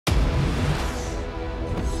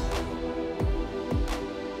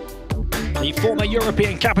The former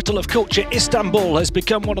European capital of culture, Istanbul, has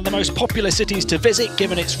become one of the most popular cities to visit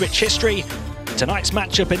given its rich history. Tonight's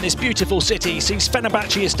matchup in this beautiful city sees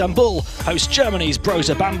Fenerbahce Istanbul host Germany's Brose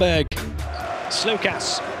Bamberg.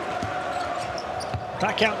 Slukas.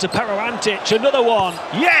 Back out to Pero Antic, another one.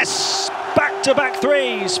 Yes! Back-to-back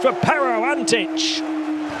threes for Pero Antic.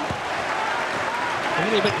 A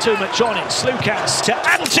little bit too much on it. Slukas to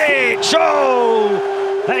Antic.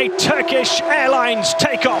 Oh! A Turkish Airlines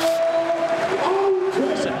takeoff.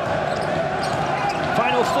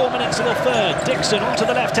 Final 4 minutes of the third. Dixon onto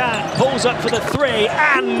the left hand, pulls up for the three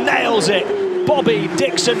and nails it. Bobby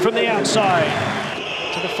Dixon from the outside.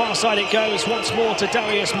 To the far side it goes once more to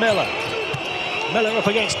Darius Miller. Miller up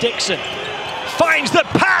against Dixon. Finds the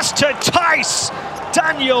pass to Tice.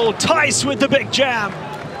 Daniel Tice with the big jam.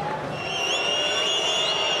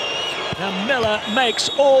 And Miller makes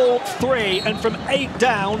all three, and from 8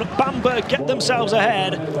 down, Bamberg get themselves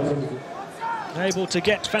ahead. Able to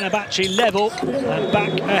get Fenerbahce level and back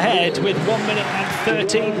ahead with 1 minute and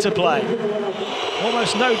 13 to play.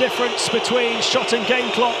 Almost no difference between shot and game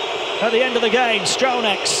clock at the end of the game.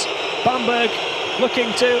 Strelnex, Bamberg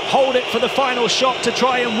looking to hold it for the final shot to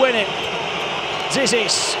try and win it.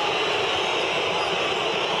 Zizis.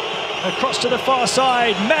 Across to the far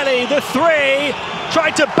side, Melli, the three,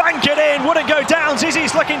 tried to bank it in, wouldn't go down.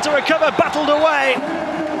 Zizis looking to recover, battled away.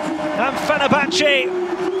 And Fenerbahce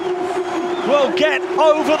will get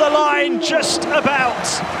over the line just about.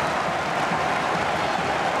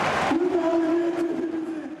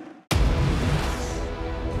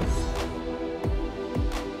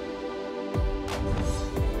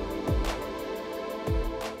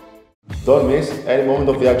 Don't miss any moment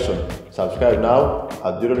of the action. Subscribe now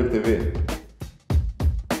at EuroLeague TV.